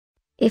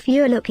If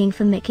you're looking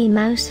for Mickey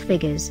Mouse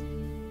figures,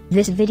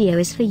 this video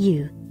is for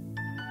you.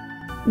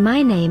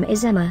 My name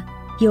is Emma,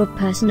 your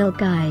personal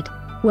guide.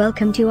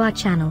 Welcome to our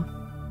channel.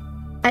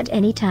 At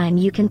any time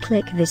you can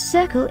click this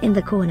circle in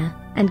the corner,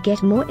 and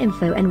get more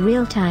info and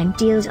real-time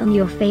deals on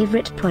your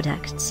favorite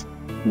products.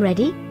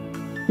 Ready?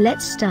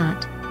 Let's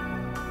start.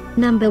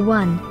 Number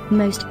 1,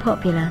 Most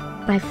Popular,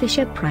 by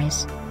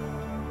Fisher-Price.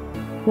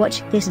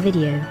 Watch this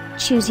video,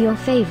 choose your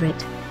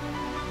favorite.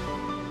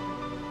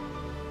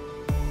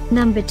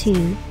 Number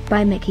 2,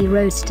 by Mickey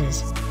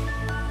ROADSTERS.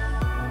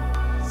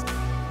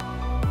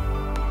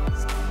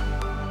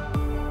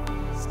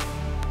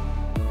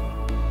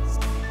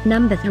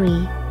 Number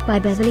 3, by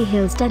Beverly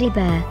Hills Teddy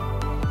Bear.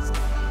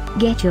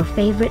 Get your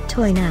favorite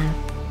toy now.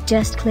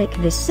 Just click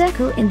this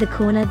circle in the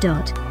corner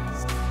dot.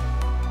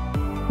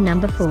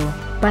 Number 4,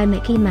 by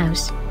Mickey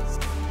Mouse.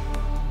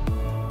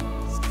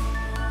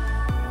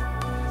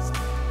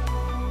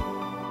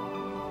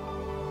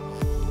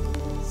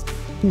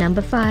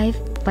 Number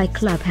 5, by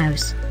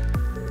Clubhouse.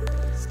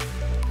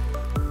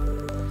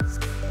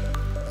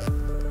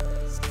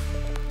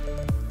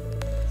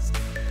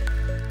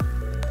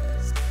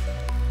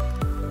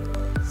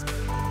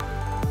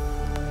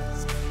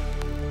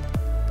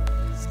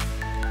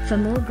 For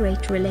more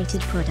great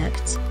related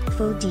products,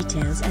 full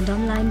details and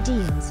online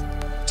deals,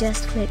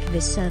 just click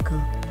this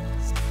circle.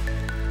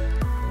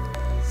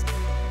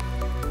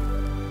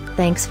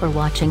 Thanks for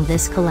watching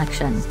this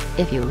collection.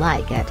 If you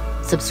like it,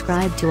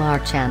 subscribe to our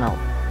channel.